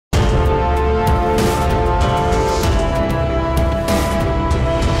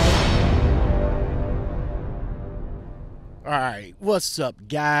right, what's up,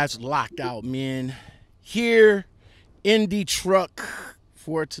 guys? Lockoutmen here in the truck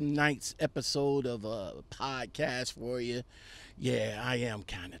for tonight's episode of a podcast for you. Yeah, I am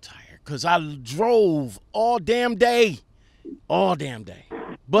kind of tired because I drove all damn day,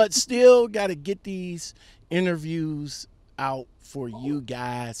 but still got to get these interviews out for you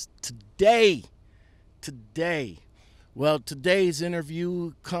guys today. Well, today's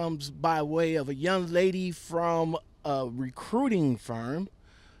interview comes by way of a young lady from a recruiting firm.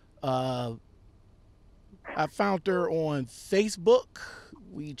 I found her on Facebook.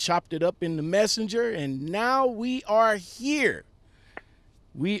 We chopped it up in the messenger, and now we are here.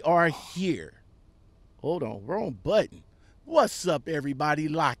 Hold on, wrong button. What's up, everybody?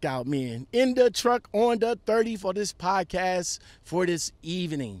 Lockout men in the truck on the 30 for this podcast for this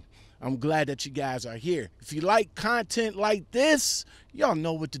evening. I'm glad that you guys are here. If you like content like this, y'all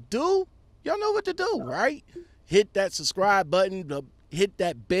know what to do. Right? Hit that subscribe button, hit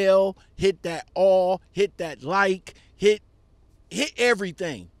that bell, hit that all, hit that like, hit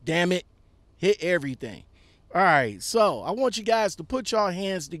everything. Damn it. Hit everything. All right, so I want you guys to put your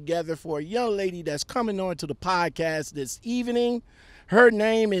hands together for a young lady that's coming on to the podcast this evening. Her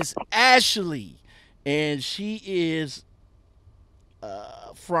name is Ashley, and she is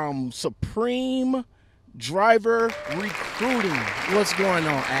from Supreme Driver Recruiting. What's going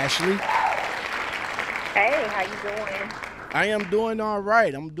on, Ashley? Hey, how you doing? I am doing all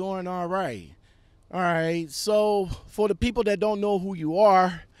right. All right, so for the people that don't know who you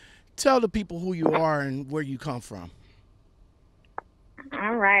are, tell the people who you are and where you come from.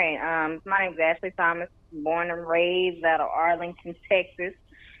 All right. My name is Ashley Thomas, born and raised out of Arlington, Texas,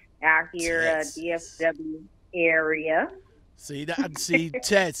 out here, DFW area. See,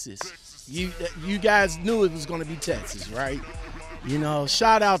 Texas. You guys knew it was going to be Texas, right? You know,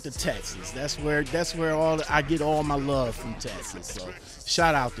 shout out to Texas. That's where I get all my love from Texas. So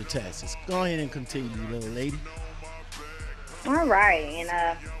shout out to Texas. Go ahead and continue, little lady. All right,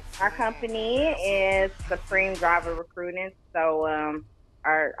 and our company is Supreme Driver Recruiting. So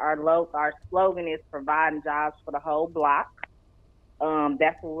our slogan is providing jobs for the whole block.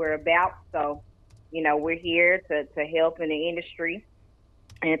 That's what we're about. So, you know, we're here to help in the industry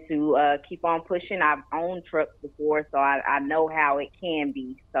and to keep on pushing. I've owned trucks before, so I know how it can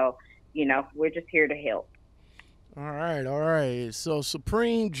be. So, you know, we're just here to help. All right. So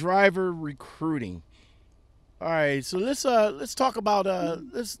Supreme Driver Recruiting. All right, so let's talk about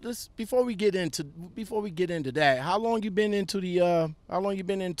this before we get into that. How long you been into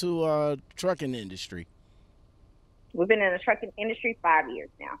trucking industry? We've been in the trucking industry 5 years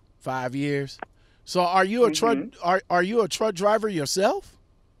now. 5 years. So are you a truck are you a truck driver yourself?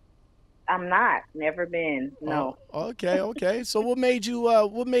 I'm not. Never been. No. Oh, okay. So what made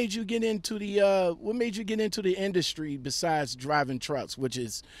you get into the industry besides driving trucks, which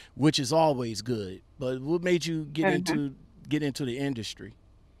is always good. But what made you get into the industry?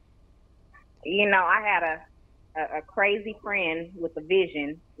 You know, I had a crazy friend with a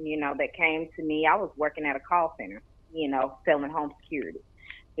vision, you know, that came to me. I was working at a call center, you know, selling home security.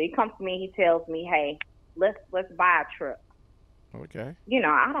 So he comes to me, he tells me, "Hey, let's buy a truck." Okay. You know,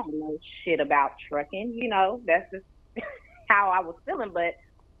 I don't know shit about trucking. You know, that's just how I was feeling. But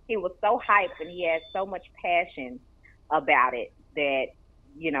he was so hyped and he had so much passion about it that,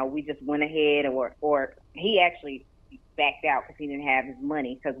 you know, we just went ahead or he actually backed out because he didn't have his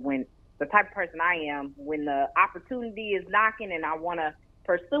money. Because when the type of person I am, when the opportunity is knocking and I want to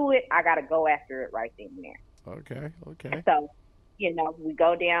pursue it, I got to go after it right then and there. Okay. So, you know, we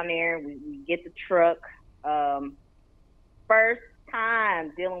go down there, we get the truck. First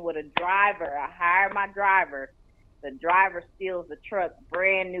time dealing with a driver, I hire my driver. The driver steals the truck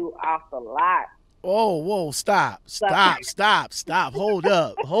brand new off the lot. Oh, whoa, stop. Hold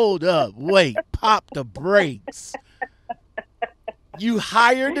up. Wait, pop the brakes. You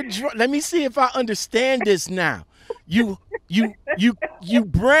hired let me see if I understand this now. You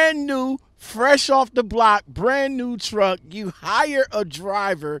brand new, fresh off the block, brand new truck. You hire a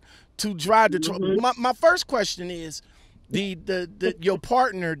driver to drive the truck. My first question is, your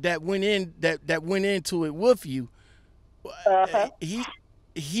partner that went into it with you,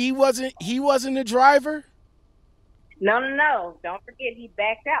 he wasn't a driver? No. Don't forget he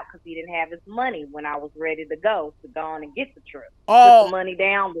backed out because he didn't have his money when I was ready to go on and get the truck. Put the money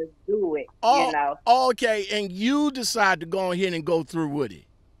down, let's do it. You know. Okay, and you decide to go ahead and go through with it.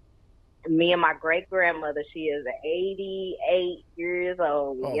 Me and my great grandmother, she is 88 years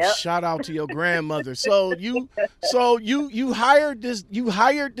old. Oh, yep. Shout out to your grandmother. So you hired this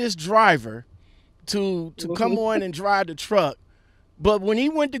driver to come on and drive the truck, but when he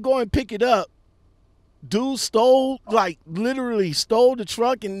went to go and pick it up, Dude stole, like, literally stole the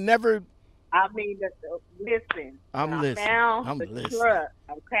truck and never. I mean, listen, when I'm I listening. found I'm the listening. truck,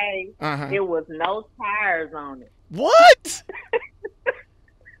 okay, Uh-huh. it was no tires on it. What?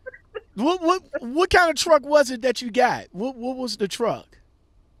 What kind of truck was it that you got? What was the truck?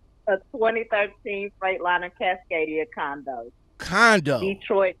 A 2013 Freightliner Cascadia condo, Condo.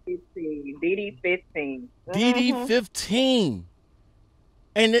 Detroit 15, DD 15. Mm-hmm. DD15.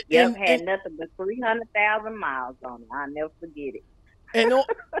 And it- Yep, had nothing but 300,000 miles on it. I'll never forget it. and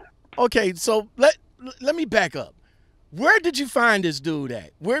okay, so let me back up. Where did you find this dude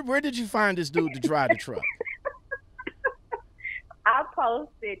at? Where did you find this dude to drive the truck? I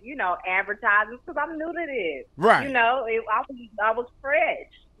posted, advertisements because I'm new to this. Right. I was fresh.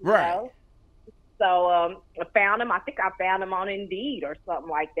 Right. So I found him. I think I found him on Indeed or something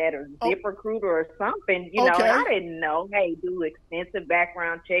like that, or ZipRecruiter or something. And I didn't know. Hey, do extensive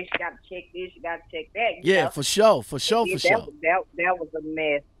background checks. You got to check this. You got to check that. Yeah, for sure. That was a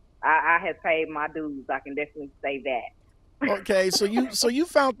mess. I had paid my dues. I can definitely say that. Okay, so you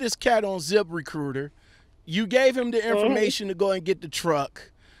found this cat on ZipRecruiter. You gave him the information to go and get the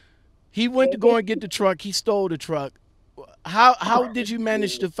truck. He went to go and get the truck. He stole the truck. How did you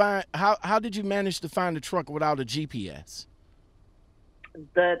manage to find how did you manage to find the truck without a GPS?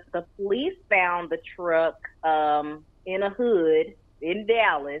 The police found the truck in a hood in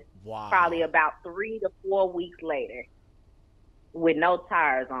Dallas. Wow. Probably about 3 to 4 weeks later, with no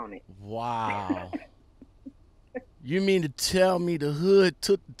tires on it. Wow. You mean to tell me the hood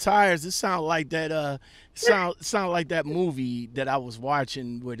took the tires? It sound like that sound like that movie that I was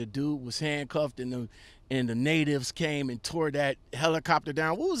watching where the dude was handcuffed and the natives came and tore that helicopter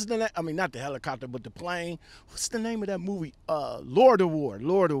down. What was not the helicopter, but the plane. What's the name of that movie? Lord of War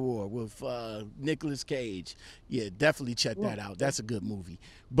with Nicolas Cage. Yeah, definitely check that out. That's a good movie.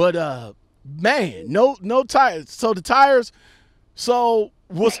 But man, no tires. So the tires. So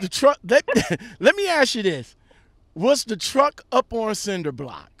was the truck? Let me ask you this. Was the truck up on cinder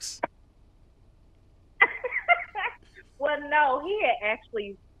blocks? Well, no, he had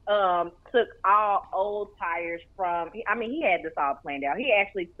actually took all old tires from. I mean, he had this all planned out. He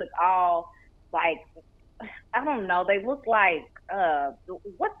actually took all, like, I don't know. They look like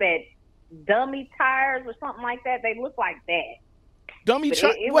what's that? Dummy tires or something like that. They look like that. Dummy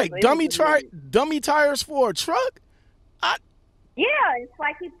tires for a truck? Yeah, it's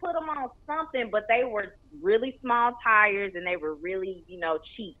like he put them on something, but they were really small tires and they were really,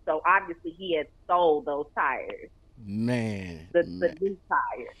 cheap. So obviously he had sold those tires. Man, the new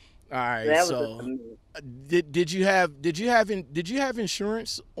tires. All right. So did you have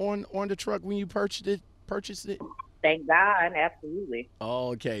insurance on the truck when you purchased it? Thank God, absolutely. Oh,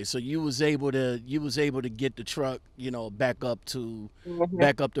 okay. So you was able to get the truck, back up to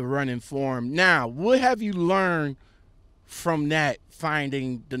running form. Now, what have you learned from that,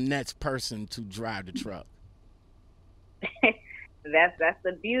 finding the next person to drive the truck? That's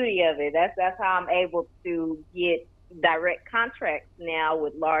the beauty of it. That's how I'm able to get direct contracts now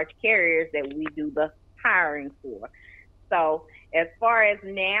with large carriers that we do the hiring for. So as far as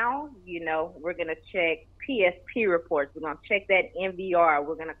now, we're going to check PSP reports. We're going to check that MVR.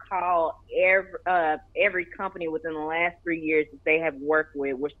 We're going to call every company within the last 3 years that they have worked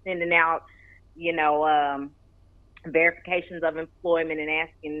with. We're sending out, verifications of employment and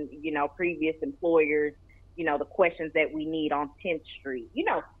asking, previous employers, the questions that we need on 10th Street,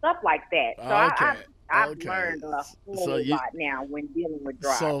 stuff like that. So I've learned a whole lot now when dealing with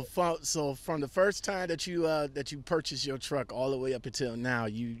drivers. So from the first time that you purchased your truck all the way up until now,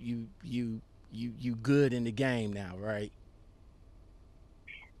 you good in the game now, right?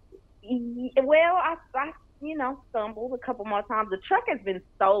 Well, I stumbled a couple more times. The truck has been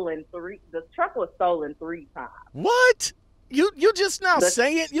stolen the truck was stolen 3 times. What? You just now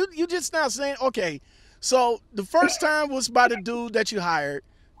saying you just now saying, okay, so the first time was by the dude that you hired.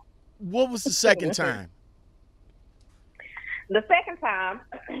 What was the second time? The second time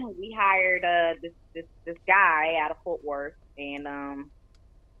we hired this guy out of Fort Worth, and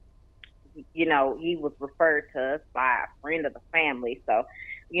he was referred to us by a friend of the family. So,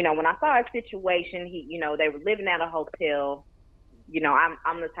 when I saw his situation, they were living at a hotel.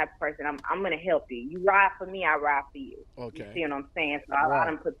 I'm the type of person, I'm going to help you. You ride for me, I ride for you. Okay. You see what I'm saying? So I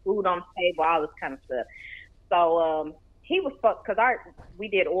done put food on the table, all this kind of stuff. So he was fucked because we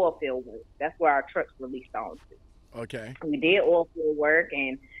did oil field work. That's where our trucks were leased on to. Okay. We did oil field work,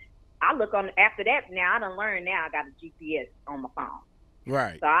 and I look on after that. Now I done learned. Now I got a GPS on my phone.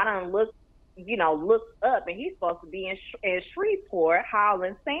 Right. So I done look up, and he's supposed to be in Shreveport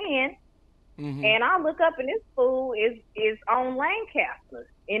hauling sand. Mm-hmm. And I look up, and this fool is on Lancaster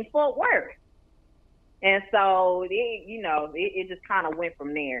in Fort Worth. And so it just kind of went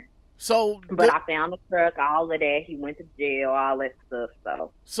from there. So, but I found the truck, all of that. He went to jail, all that stuff.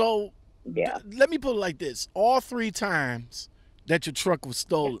 So yeah. Let me put it like this: all 3 times that your truck was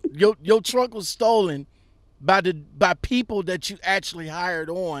stolen, your truck was stolen by people that you actually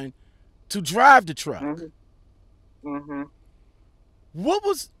hired on to drive the truck. Mm-hmm. What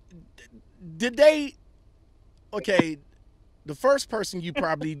was? Did they? Okay, the first person you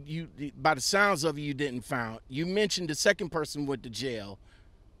probably by the sounds of it, you didn't found. You mentioned the second person went to jail.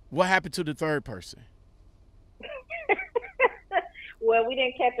 What happened to the third person? Well, we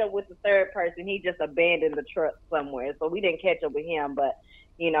didn't catch up with the third person. He just abandoned the truck somewhere, so we didn't catch up with him. But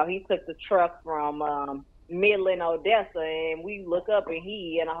he took the truck from Midland, Odessa, and we look up and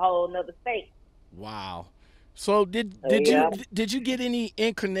he in a whole nother state. Wow. So did you get any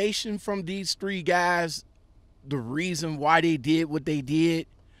inclination from these 3 guys the reason why they did what they did?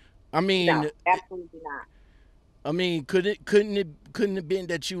 I mean, no, absolutely not. I mean, couldn't it been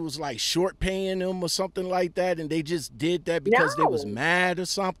that you was like short paying them or something like that, and they just did that because they was mad or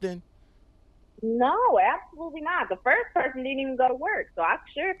something? No, absolutely not. The first person didn't even go to work, so I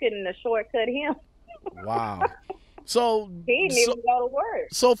sure couldn't have shortcut him. Wow. So he didn't even go to work.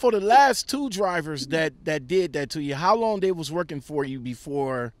 So for the last 2 drivers that did that to you, how long they was working for you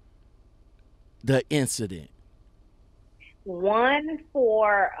before the incident? One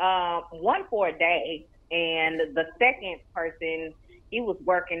for a day, and the second person, he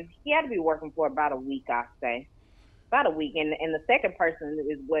had to be working for about a week, I say. About a week. And the second person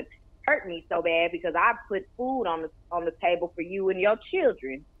is what hurt me so bad, because I put food on the table for you and your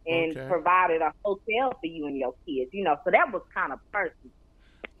children, and provided a hotel for you and your kids. So that was kind of personal.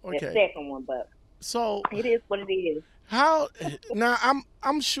 The second one, but so it is what it is. How now?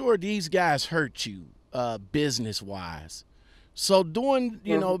 I'm sure these guys hurt you business wise. So during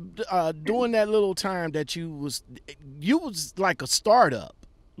during that little time that you was like a startup,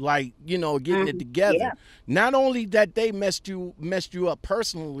 like getting it together. Yeah. Not only that they messed you up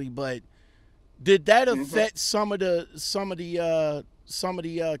personally, but did that affect some of the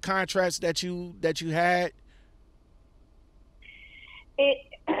contracts that you had?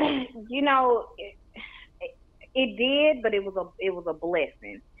 It did, but it was a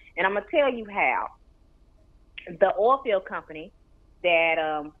blessing, and I'm gonna tell you how. The oil field company that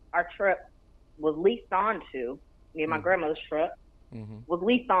our truck was leased onto, me and my grandmother's truck was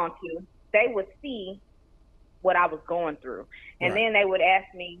leased onto, they would see what I was going through, and then they would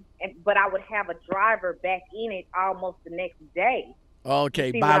ask me, but I would have a driver back in it almost the next day.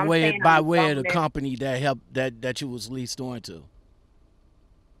 Okay, by way of the company that you was leased onto.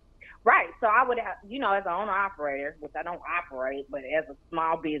 Right. So I would have, as an owner operator, which I don't operate, but as a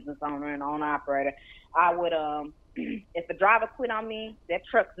small business owner and owner operator, I would, if the driver quit on me,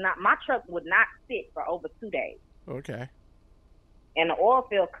 my truck would not sit for over 2 days. Okay. And the oil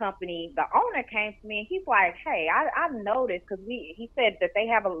field company, the owner came to me and he's like, hey, I've noticed, because he said that they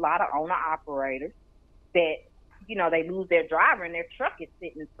have a lot of owner operators that, they lose their driver and their truck is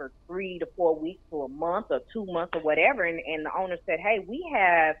sitting for 3 to 4 weeks to a month or 2 months or whatever. And the owner said, hey, we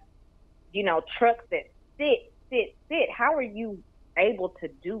have, trucks that sit. How are you able to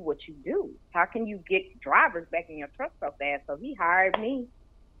do what you do? How can you get drivers back in your truck so fast? So he hired me,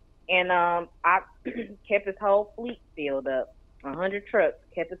 and I kept his whole fleet filled up. 100 trucks,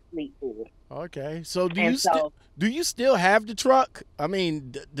 kept his fleet full. Okay, so do you still have the truck? I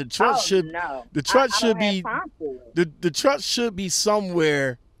mean, the truck the truck should be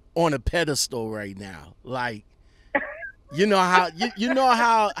somewhere on a pedestal right now, like. You know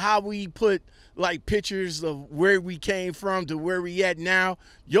how we put like pictures of where we came from to where we at now.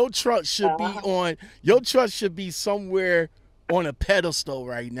 Your truck should be somewhere on a pedestal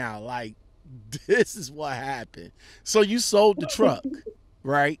right now. Like, this is what happened. So you sold the truck,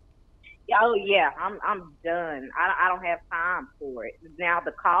 right? Oh yeah, I'm done. I don't have time for it now.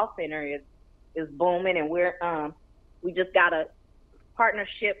 The call center is booming, and we just got a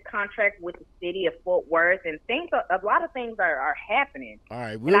partnership contract with the city of Fort Worth, and a lot of things are happening. All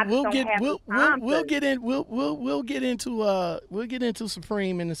right, we'll get into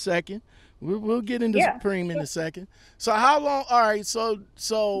Supreme in a second. We'll get into Supreme in a second. So how long? All right, so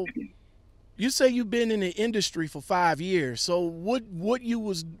you say you've been in the industry for 5 years. So what were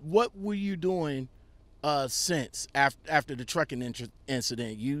you doing since after the trucking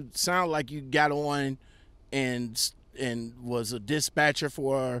incident? You sound like you got on and was a dispatcher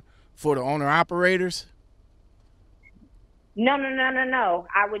for the owner operators? No.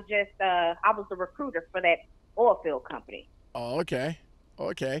 I was a recruiter for that oil field company. Oh, okay.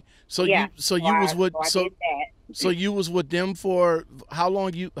 So yeah, you was what? I did that. So you was with them for how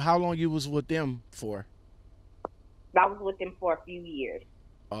long? You was with them for? I was with them for a few years.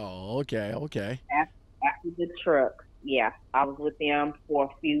 Oh, okay, okay. After the truck, yeah, I was with them for a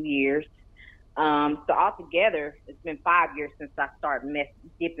few years. So altogether, it's been 5 years since I started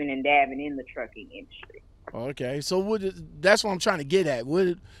dipping and dabbing in the trucking industry. Okay, so that's what I'm trying to get at.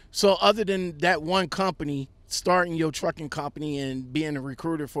 So other than that one company, starting your trucking company and being a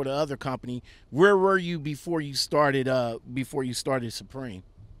recruiter for the other company, where were you before you started? Before you started Supreme,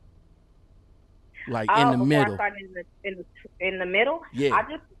 like in Oh, the before I middle. started in the middle, Yeah.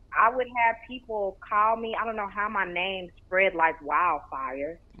 I would have people call me. I don't know how my name spread like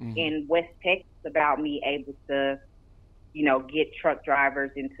wildfire Mm-hmm. in West Texas about me able to, get truck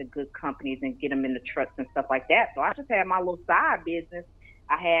drivers into good companies and get them in the trucks and stuff like that. So I just had my little side business.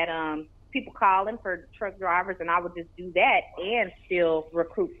 I had people calling for truck drivers, and I would just do that and still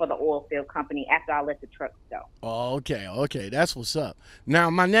recruit for the oil field company after I let the trucks go. Oh, okay, okay, that's what's up. Now,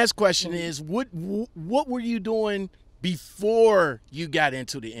 my next question is, what were you doing before you got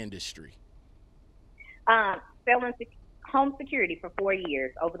into the industry? Selling home security for 4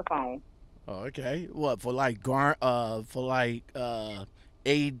 years over the phone. Oh, okay. What for like A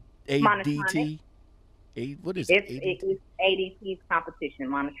Monotronic. ADT? What is it? ADT? It's ADT's competition,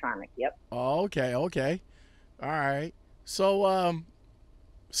 Monotronic. Yep. Oh, okay, okay. All right. So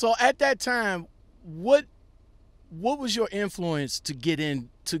at that time, what was your influence to get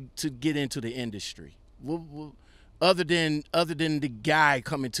get into the industry? Other than the guy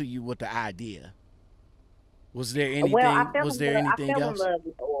coming to you with the idea, was there Well, anything? Was there I anything fell in else? love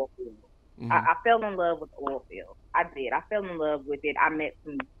with the oil field. Mm-hmm. I fell in love with oil field. I did. I fell in love with it. I met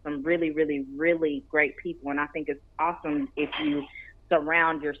some really, really, really great people, and I think it's awesome if you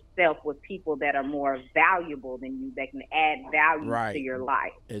surround yourself with people that are more valuable than you, that can add value to Right. your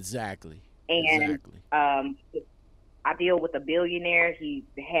life. Exactly. And Exactly. I deal with a billionaire. He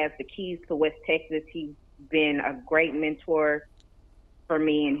has the keys to West Texas. He's been a great mentor for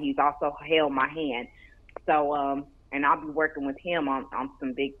me, and he's also held my hand. So, and I'll be working with him on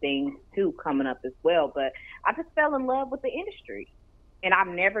some big things too coming up as well. But I just fell in love with the industry, and I've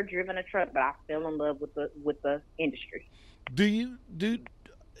never driven a truck, but I fell in love with the industry. Do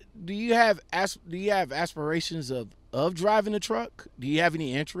you have aspirations of driving a truck? Do you have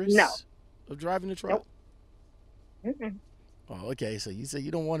any No, interests of driving a truck? nope. Mm-mm. Oh, okay. So you say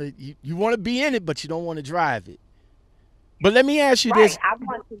you don't want to you want to be in it, but you don't want to drive it. But let me ask you Right. this. I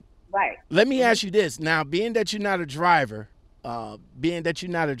want to. Right. Let me Mm-hmm. ask you this. Now, being that you're not a driver,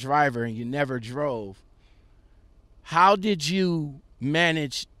 and you never drove, how did you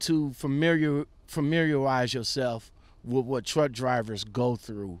manage to familiarize yourself with what truck drivers go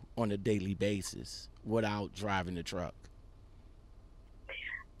through on a daily basis without driving the truck?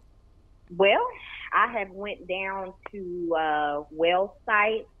 Well, I have went down to well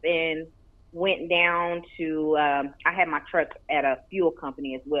sites and went down to I had my truck at a fuel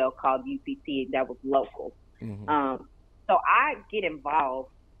company as well called UPT that was local. Mm-hmm. So I get involved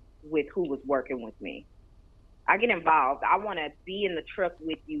with who was working with me. I get involved. I want to be in the truck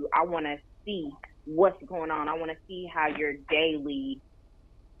with you. I want to see what's going on. I want to see how your daily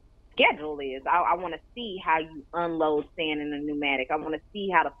schedule is. I want to see how you unload sand in the pneumatic. I want to see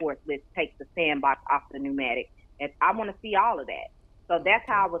how the forklift takes the sandbox off the pneumatic. And I want to see all of that. So that's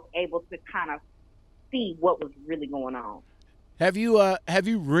how I was able to kind of see what was really going on. Have you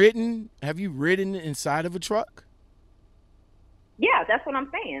ridden inside of a truck? Yeah, that's what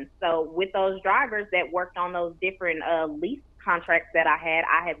I'm saying. So with those drivers that worked on those different lease contracts that I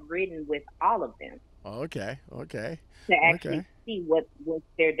have ridden with all of them. Okay, okay. To actually see what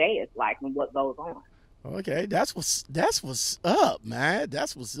their day is like and what goes on. Okay, that's what's up, man.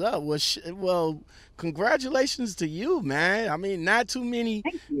 That's what's up. Well, congratulations to you, man. I mean, not too many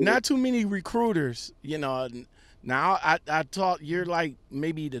recruiters, Now I taught you're like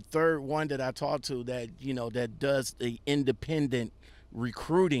maybe the third one that I talked to that that does the independent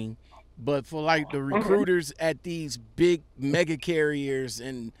recruiting, but for like the recruiters at these big mega carriers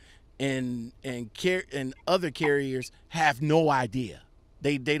and other carriers have no idea.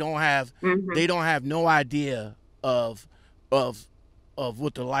 They don't have no idea of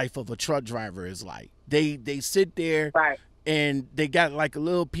what the life of a truck driver is like. They sit there Right. and they got like a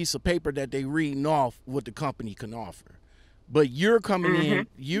little piece of paper that they reading off what the company can offer. But you're coming in,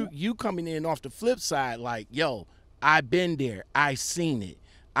 you coming in off the flip side, like, yo, I've been there, I seen it,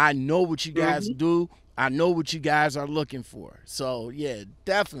 I know what you guys do, I know what you guys are looking for. So yeah,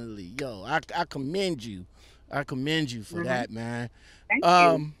 definitely, yo, I commend you, for that, man. Thank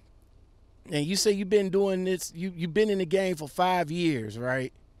you. And you say you've been doing this, you've been in the game for 5 years,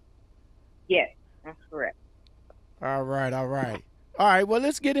 right? Yes, that's correct. All right, all right, all right. Well,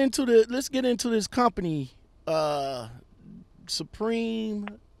 let's get into this company. Supreme.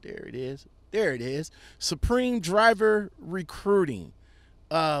 There it is. There it is. Supreme Driver Recruiting.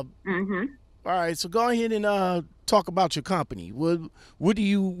 Uh, Mm-hmm. all right. So go ahead and talk about your company. What do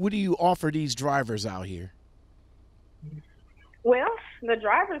you offer these drivers out here? Well, the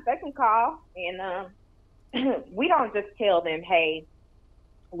drivers they can call, and we don't just tell them, "Hey,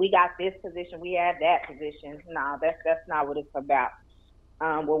 we got this position, we have that position." No, that's not what it's about.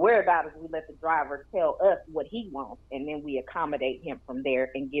 What we're about is we let the driver tell us what he wants, and then we accommodate him from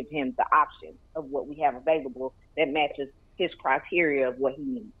there and give him the options of what we have available that matches his criteria of what he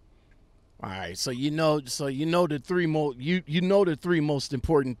needs. All right. So you know the three most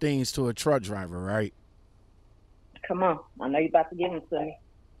important things to a truck driver, right? Come on, I know you're about to give them to me.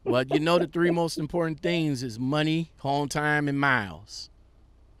 Well, you know the three most important things is money, home time, and miles.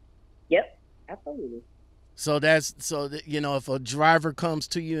 Yep, absolutely. So if a driver comes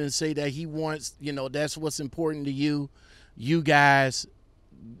to you and say that he wants, that's what's important to you, you guys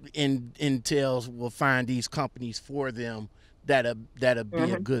in Intel will find these companies for them that'll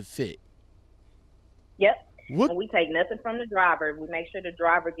be a Hmm. good fit. Yep. What? And we take nothing from the driver. We make sure the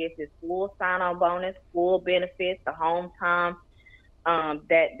driver gets his full sign-on bonus, full benefits, the home time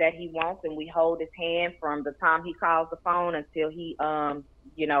that he wants, and we hold his hand from the time he calls the phone until he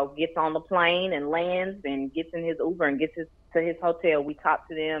gets on the plane and lands and gets in his Uber and gets to his hotel. We talk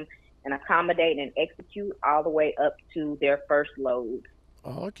to them and accommodate and execute all the way up to their first load.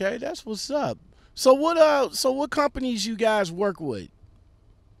 Okay, that's what's up. So what companies you guys work with?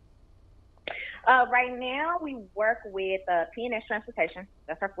 Right now, we work with P&S Transportation.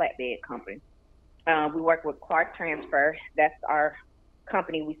 That's our flatbed company. We work with Clark Transfer. That's our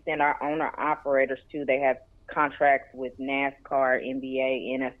company we send our owner operators to. They have contracts with NASCAR,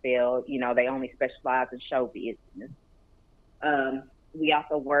 NBA, NFL. They only specialize in show business. We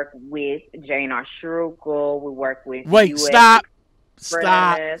also work with J&R Shrugel. We work with Wait, US stop,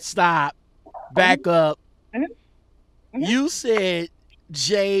 Express. stop, Mhm, back up. mhm, mhm. You said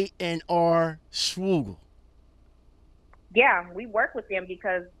J and R Schwugel. Yeah, we work with them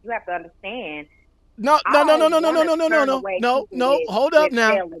because you have to understand. No, no, I no, no, don't no, no, want no, to no, no, no, turn no, away no, people no. with Hold up with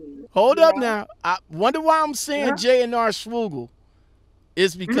now. felonies. Hold You up know. now. I wonder why I'm saying Uh-huh. J and R Schwugel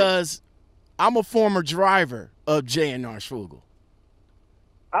is Mhm. because I'm a former driver of J and R Schwugel.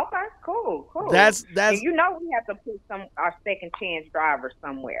 Okay, cool, cool. And That's we have to put some our second chance drivers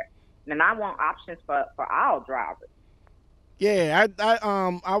somewhere. And I want options for all drivers. Yeah,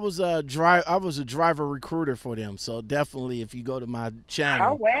 I was a driver recruiter for them. So definitely,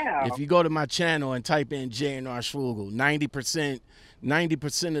 Oh if wow. you go to my channel and type in J and R Schwugel, 90%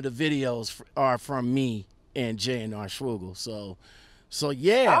 of the videos are from me and J and R Schwugel. So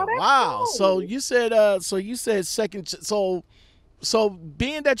yeah, Oh, that's wow. So cool. you said second. So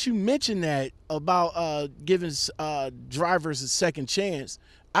being that you mentioned that about giving drivers a second chance,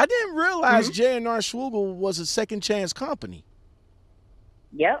 I didn't realize Hmm. J and R Schwugel was a second chance company.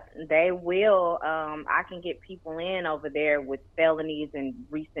 Yep, they will. I can get people in over there with felonies and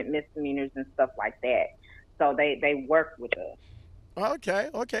recent misdemeanors and stuff like that. So they work with us. Okay,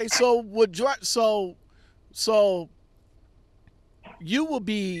 okay. So you will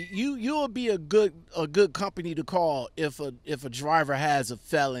be a good company to call if a driver has a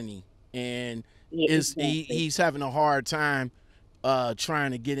felony and Yeah, is exactly. he's having a hard time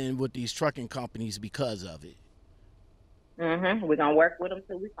trying to get in with these trucking companies because of it. We're gonna work with them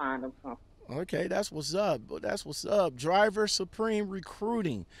till we find them something. Okay, that's what's up. That's what's up. Driver Supreme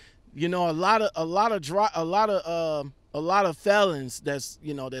Recruiting. A lot of felons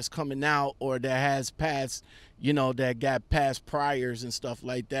that's coming out or that has past that got past priors and stuff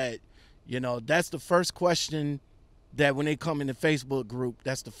like that. That's the first question that when they come in the Facebook group,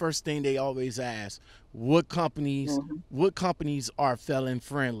 that's the first thing they always ask. What companies Hmm. what companies are felon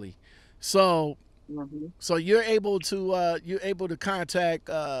friendly? So Hmm. so you're able to contact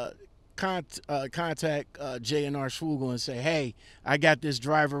J&R Schwugel and say, hey, I got this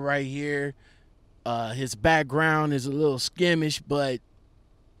driver right here. His background is a little skimmish, but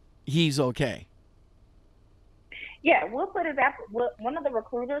he's okay. Yeah, one of the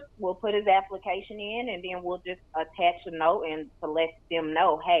recruiters will put his application in, and then we'll just attach a note and to let them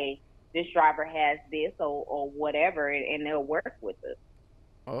know, hey, this driver has this or whatever, and they'll work with us.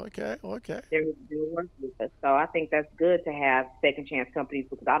 Okay, okay. They'll work with us. So I think that's good to have second chance companies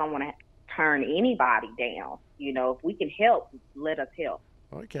because I don't want to turn anybody down. If we can help, let us help.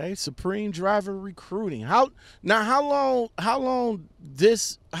 Okay, Supreme Driver Recruiting. How long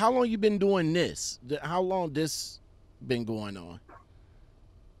you been doing this? How long this been going on?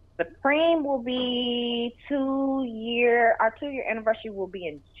 Supreme will be 2 year. Our 2 year anniversary will be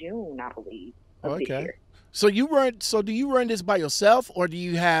in June, I believe, of this year. So do you run this by yourself, or do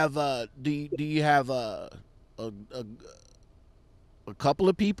you have a couple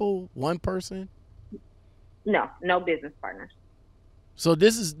of people, one person? No business partners. So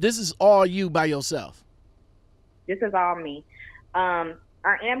this is all you by yourself. This is all me. I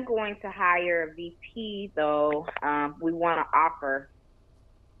am going to hire a VP though. We want to offer.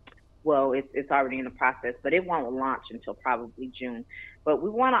 Well, it's already in the process, but it won't launch until probably June. But we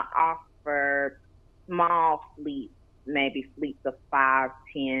want to offer small fleets, maybe fleets of 5,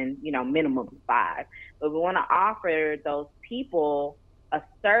 10, minimum 5. But we want to offer those people a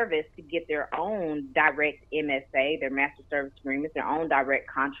service to get their own direct MSA, their master service agreements, their own direct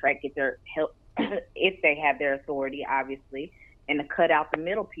contract, get their help if they have their authority, obviously, and to cut out the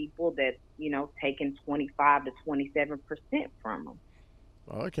middle people that, taking 25 to 27% from them.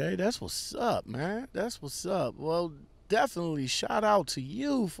 Okay, that's what's up, man. That's what's up. Well, definitely shout out to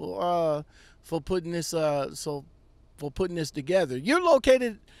you for putting this for putting this together. You're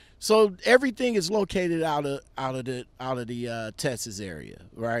located, so everything is located out of the Texas area,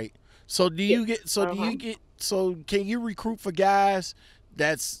 right? So do you get so can you recruit for guys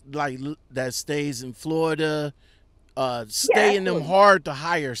that stays in Florida, stay in them hard to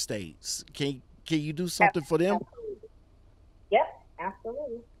hire states? Can you do something for them? Absolutely. Yep,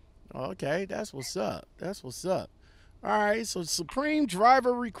 absolutely. Okay, that's what's up. That's what's up. All right, so Supreme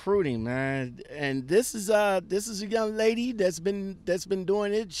Driver Recruiting, man, and this is a young lady that's been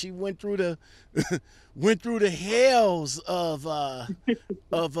doing it. She went through the hells of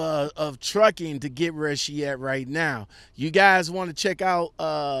trucking to get where she at right now. You guys want to check out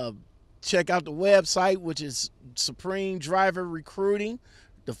the website, which is Supreme Driver Recruiting.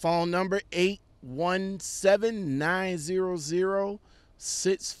 The phone number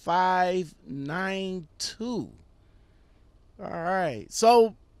 817-900-6592. All right.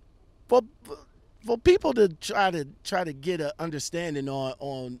 So for people to try to get an understanding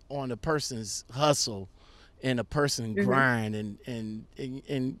on a person's hustle and a person's grind and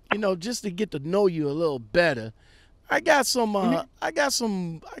just to get to know you a little better, I got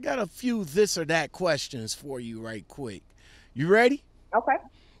a few this or that questions for you right quick. You ready? Okay.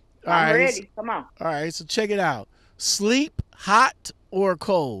 I'm ready. Come on. All right, so check it out. Sleep hot or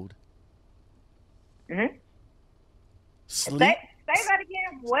cold? Say that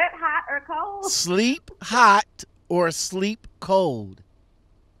again. What, hot or cold? Sleep hot or sleep cold?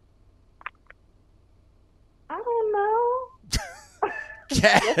 I don't know.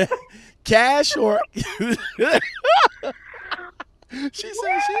 Cash or she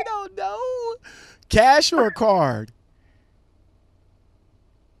said she don't know. Cash or card?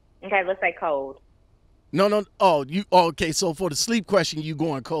 Okay, let's say cold. No. Oh, okay. So for the sleep question, you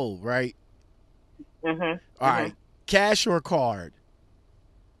going cold, right? All right. Cash or card?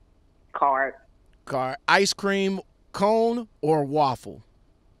 Card. Card. Ice cream cone or waffle?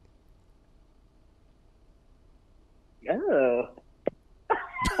 Oh.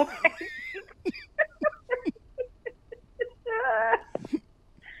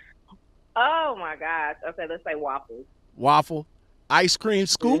 Oh my gosh. Okay, let's say waffles. Waffle. Ice cream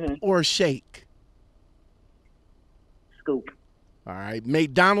scoop or shake? Scoop. All right.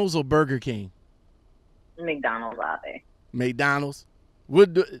 McDonald's or Burger King? McDonald's all day. McDonald's.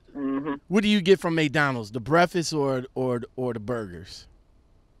 What do you get from McDonald's? The breakfast or the burgers?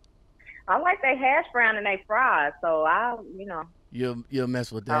 I like their hash brown and their fries, so You'll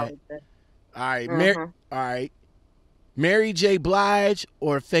mess with that. All right. All right. Mary J. Blige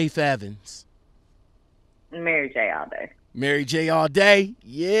or Faith Evans? Mary J. all day. Mary J. all day?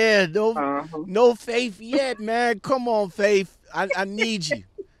 Yeah. No Faith yet, man. Come on, Faith. I need you.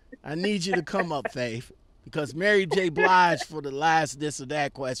 I need you to come up, Faith. Because Mary J. Blige for the last this or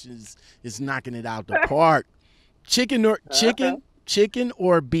that questions is knocking it out the park. Chicken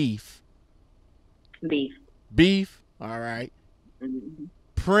or beef? Beef. Beef. All right.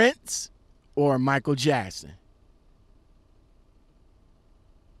 Prince or Michael Jackson?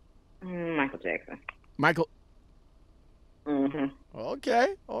 Michael Jackson. Michael.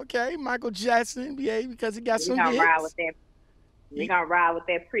 Okay. Michael Jackson, yeah, because he got some hits. We're going to ride with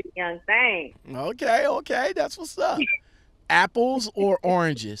that pretty young thing. Okay. That's what's up. Apples or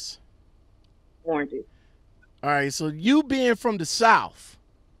oranges? Oranges. All right, so you being from the South,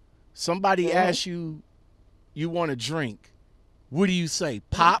 somebody asks you want a drink. What do you say,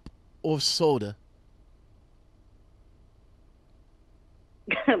 pop or soda?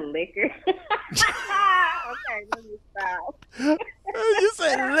 Liquor. Okay, let me stop. You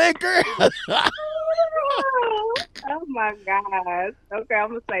said liquor? Oh my gosh. Okay, I'm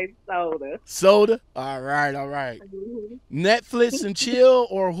gonna say soda. Soda. All right, all right. Mhm. Netflix and chill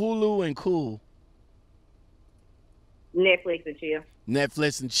or Hulu and cool? Netflix and chill.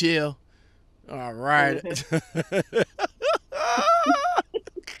 Netflix and chill. All right. Hmm.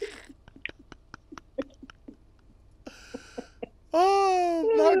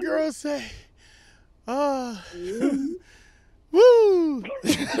 Oh, my girl say, oh, Mhm. woo.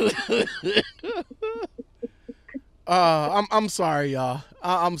 I'm sorry, y'all.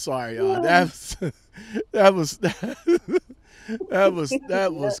 I'm sorry, y'all. That was that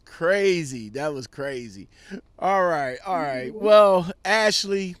Yep. was crazy. That was crazy. All right, all right. Well,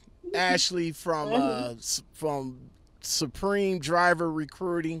 Ashley from Supreme Driver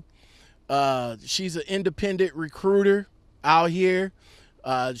Recruiting. She's an independent recruiter out here.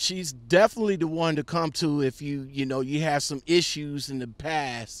 She's definitely the one to come to if you have some issues in the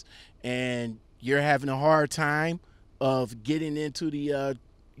past and you're having a hard time of getting into the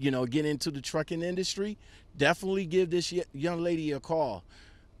trucking industry. Definitely give this young lady a call.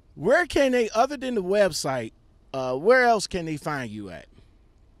 Where can they, other than the website, where else can they find you at?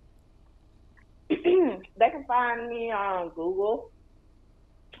 They can find me on Google,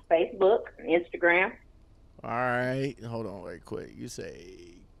 Facebook, Instagram. All right, hold on, right quick. You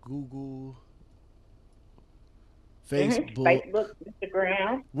say Google, Facebook. Facebook,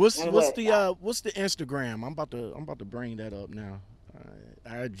 Instagram, What's and what's the website. uh what's the Instagram? I'm about to bring that up now.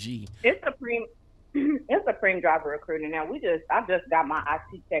 IG. It's Supreme. It's Supreme Driver Recruiting. Now I just got my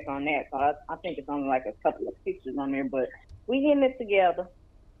IT check on that, so I think it's only like a couple of pictures on there, but we getting it together.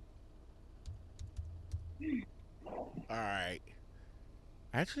 All right.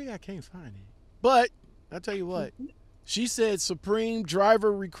 Actually, I can't find it. But I'll tell you what. She said Supreme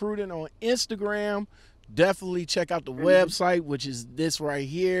Driver Recruiting on Instagram. Definitely check out the Hmm. website, which is this right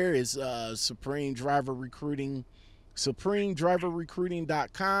here. Is Supreme Driver Recruiting,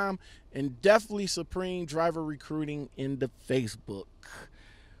 SupremeDriverRecruiting.com, and definitely Supreme Driver Recruiting in the Facebook.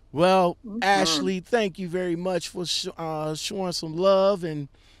 Well, Hmm. Ashley, thank you very much for showing some love and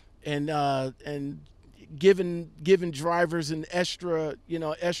giving drivers an extra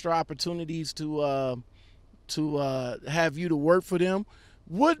opportunities to have you to work for them.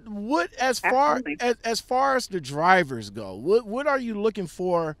 What Absolutely. as far as the drivers go, what are you looking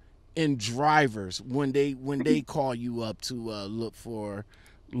for in drivers when they call you up to look for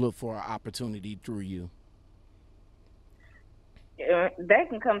an opportunity through you? They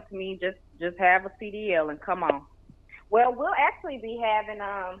can come to me, just have a CDL and come on. Well, we'll actually be having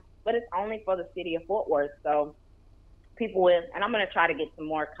but it's only for the city of Fort Worth. So people with, and I'm gonna try to get some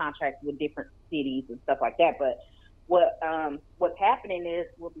more contracts with different cities and stuff like that. But what's happening is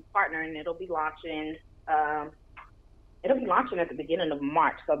we'll be partnering. Um it'll be launching at the beginning of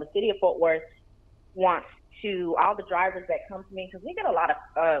March. So the city of Fort Worth wants to all the drivers that come to me, because we get a lot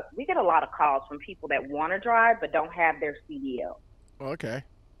of calls from people that want to drive but don't have their CDL. Okay.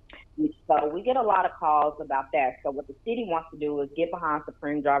 So we get a lot of calls about that. So what the city wants to do is get behind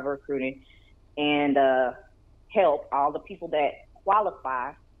Supreme Driver Recruiting and help all the people that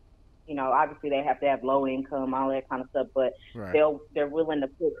qualify. Obviously they have to have low income, all that kind of stuff, but Right. they're willing to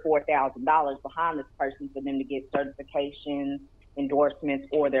put $4,000 behind this person for them to get certifications, endorsements,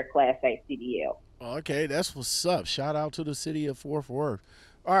 or their Class A CDL. Okay, that's what's up. Shout out to the city of Fort Worth.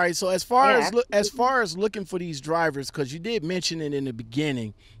 All right, so as far Yeah, as as absolutely. far as looking for these drivers, because you did mention it in the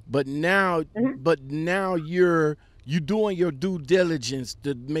beginning, but now Hmm. but now you doing your due diligence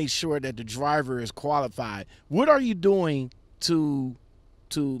to make sure that the driver is qualified. What are you doing to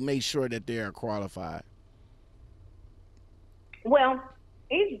to make sure that they are qualified? Well,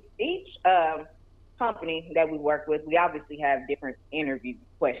 each company that we work with, we obviously have different interview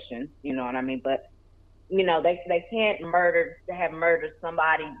questions. You know what I mean? But they can't have murdered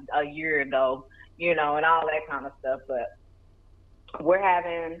somebody a year ago, and all that kind of stuff. But we're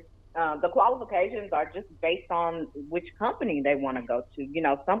having the qualifications are just based on which company they want to go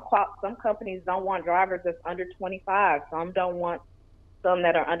to. Some companies don't want drivers that's under 25. Some don't want some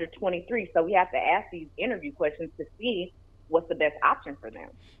that are under 23. So we have to ask these interview questions to see what's the best option for them.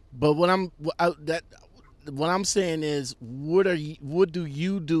 But what I'm saying is, what do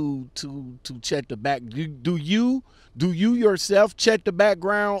you do to check the back? Do you yourself check the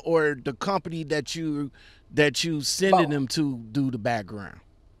background, or the company that you sending Both, them to do the background?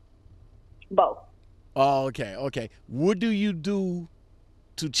 both. Oh, okay, okay. What do you do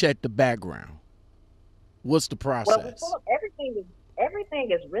to check the background? What's the Well, we pull process? up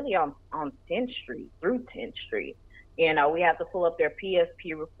everything is really on 10th Street, through 10th Street. We have to pull up their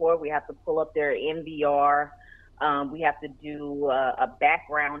PSP report. We have to pull up their MVR. We have to do a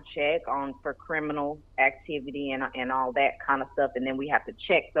background check for criminal activity and all that kind of stuff, and then we have to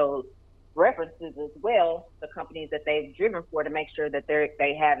check those references as well, the companies that they've driven for, to make sure that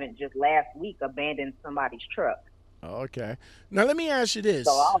they haven't just last week abandoned somebody's truck. Okay. Now let me ask you So this.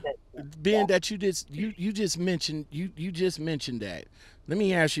 all that, Being yeah. that you just mentioned that. Let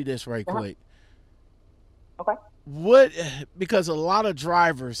me ask you this right Uh-huh. quick. Okay. What, because a lot of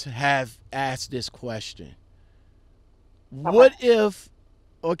drivers have asked this question. Okay. What if,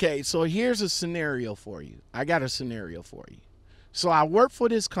 okay, so here's a scenario for you. I got a scenario for you. So I work for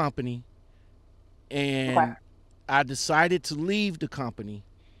this company Okay. and I decided to leave the company.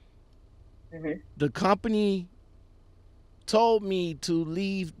 Mhm. The company told me to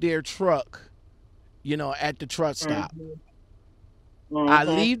leave their truck, at the truck stop. Mhm. I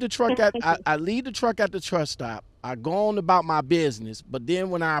Mhm. leave the truck at I leave the truck at the truck stop. I go on about my business, but then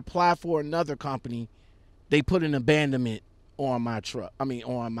when I apply for another company, they put an abandonment on my truck. I mean,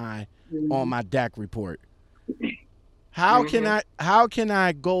 on Mhm. my DAC report. Mhm. How can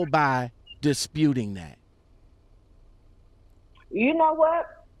I go by disputing that? You know what?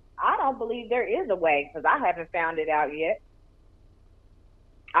 I don't believe there is a way, because I haven't found it out yet.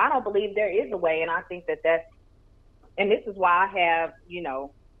 I don't believe there is a way, and I think and this is why I have,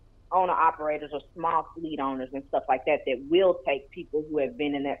 owner operators or small fleet owners and stuff like that will take people who have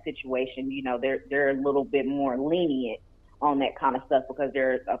been in that situation. They're a little bit more lenient on that kind of stuff because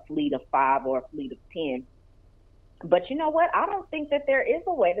they're a fleet of 5 or a fleet of 10. But you know what? I don't think that there is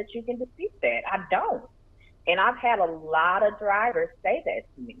a way that you can dispute that. I don't. And I've had a lot of drivers say that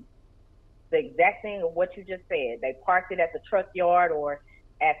to me. The exact thing of what you just said. They parked it at the truck yard or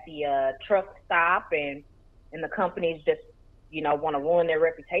at the truck stop, and the companies just, want to ruin their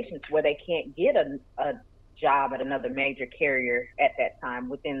reputations where they can't get a job at another major carrier at that time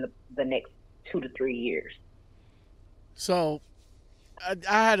within the next 2 to 3 years. So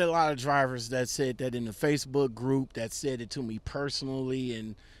I had a lot of drivers that said that in the Facebook group, that said it to me personally,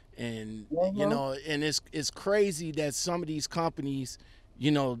 and Mhm. and it's crazy that some of these companies,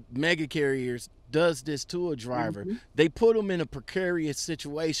 mega carriers, does this to a driver. Mhm. They put them in a precarious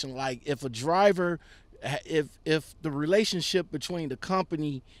situation. Like if a driver, if the relationship between the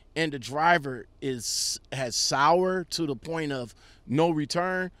company and the driver has soured to the point of no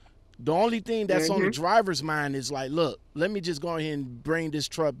return, the only thing that's on the Mhm. driver's mind is like, look, let me just go ahead and bring this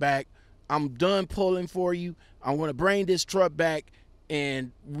truck back. I'm done pulling for you. I'm going to bring this truck back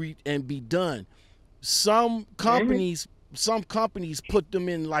and be done. Some Mhm. companies some companies put them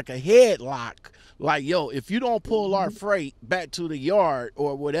in like a headlock, like, yo, if you don't pull our Mhm. freight back to the yard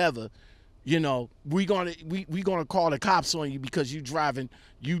or whatever, we gonna call the cops on you because you driving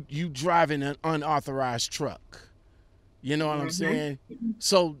an unauthorized truck. You know what I'm Mhm. saying?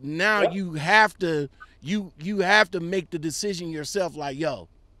 So now Yep. you have to make the decision yourself, like, yo,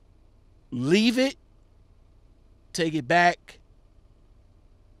 leave it, take it back,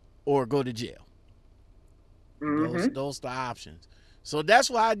 or go to jail. Mhm. Those the options. So that's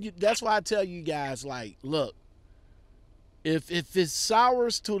why I tell you guys, like, look, if it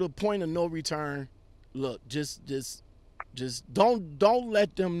sours to the point of no return, look, just don't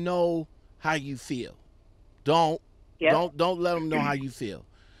let them know how you feel. Don't Yep. don't let them know how you feel.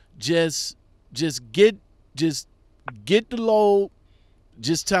 Just just get just get the load.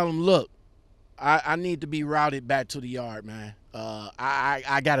 Just tell them, look, I need to be routed back to the yard, man.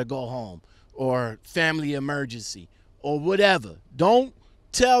 I gotta go home, or family emergency, or whatever. Don't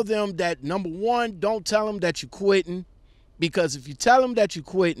tell them that. Number one, don't tell them that you're quitting, because if you tell them that you're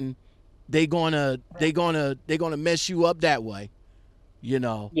quitting, they gonna mess you up that way. You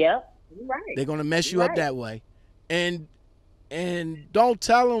know, Yep. You're right. they're gonna mess You're you up right. that way, and don't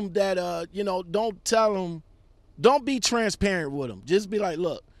tell them that. Don't tell them, don't be transparent with them. Just be like,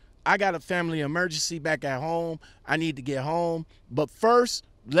 look, I got a family emergency back at home. I need to get home. But first,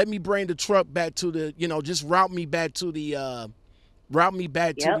 let me bring the truck back to the, just route me back Yep. to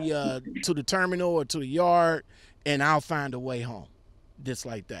the terminal or to the yard, and I'll find a way home. Just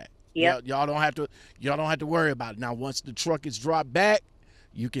like that. Yep. Y'all don't have to worry about it. Now, once the truck is dropped back,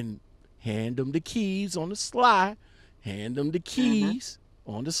 you can hand them the keys on the sly. Hand them the Mhm. keys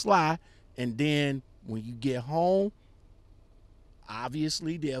on the sly, and then when you get home,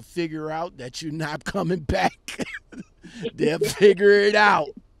 obviously they'll figure out that you're not coming back. They'll figure it out.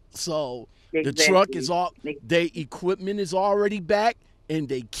 So the truck is Exactly. all, their equipment is already back, and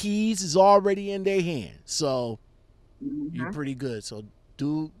their keys is already in their hand. So you Mhm. pretty good. So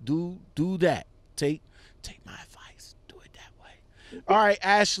do that. Take my advice. Do it that way. All right,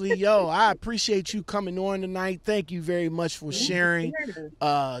 Ashley, yo, I appreciate you coming on tonight. Thank you very much for Yes, sharing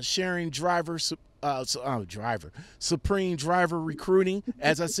sir. sharing Supreme Driver Recruiting.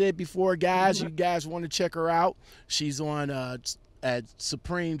 As I said before, guys, you guys want to check her out. She's on at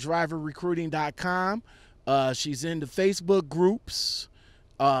SupremeDriverRecruiting.com. She's in the Facebook groups.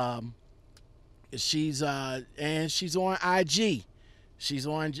 She's on IG. She's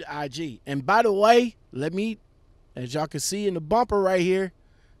on IG. And by the way, as y'all can see in the bumper right here,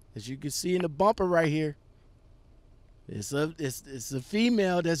 it's a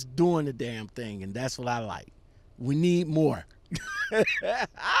female that's doing the damn thing, and that's what I like. We need more.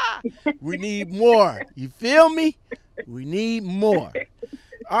 We need more. You feel me? We need more.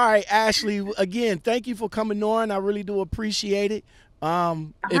 All right, Ashley. Again, thank you for coming on. I really do appreciate it.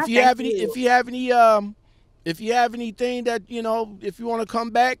 If you have anything that, if you want to come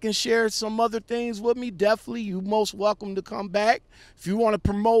back and share some other things with me, definitely you're most welcome to come back. If you want to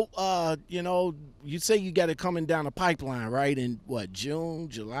promote, you say you got it coming down the pipeline, right? In what, June,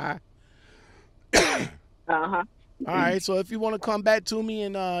 July? Uh-huh. All right. So if you want to come back to me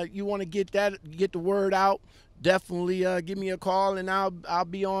and you want to get the word out, definitely give me a call and I'll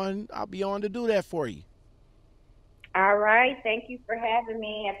be on to do that for you. All right. Thank you for having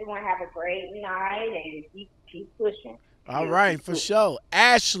me. Everyone have a great night and keep pushing. All right, for sure.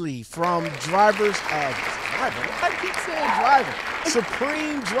 Ashley from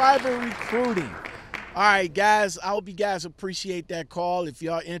Supreme Driver Recruiting. All right, guys, I hope you guys appreciate that call. If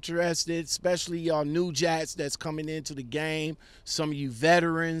y'all interested, especially y'all new jats that's coming into the game, some of you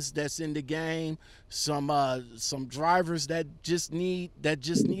veterans that's in the game, some drivers that just need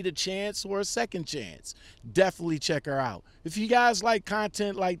a chance or a second chance, definitely check her out. If you guys like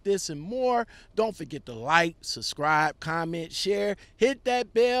content like this and more, don't forget to like, subscribe, comment, share, hit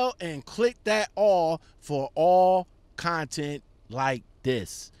that bell, and click that all for all content like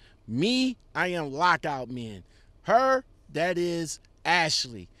this. Me, I am Lockoutmen. Her, that is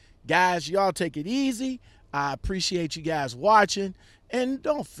Ashley. Guys, y'all take it easy. I appreciate you guys watching. And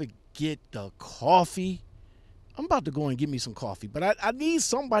don't forget the coffee. I'm about to go and get me some coffee, but I need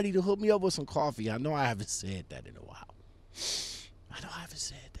somebody to hook me up with some coffee. I know I haven't said that in a while.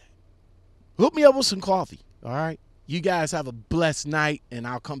 Hook me up with some coffee, all right? You guys have a blessed night, and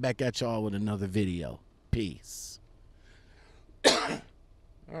I'll come back at y'all with another video. Peace.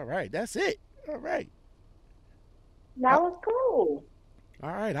 All right, that's it. All right. That was cool. All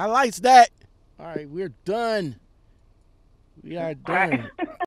right, I likes that. All right, we're done. We are done.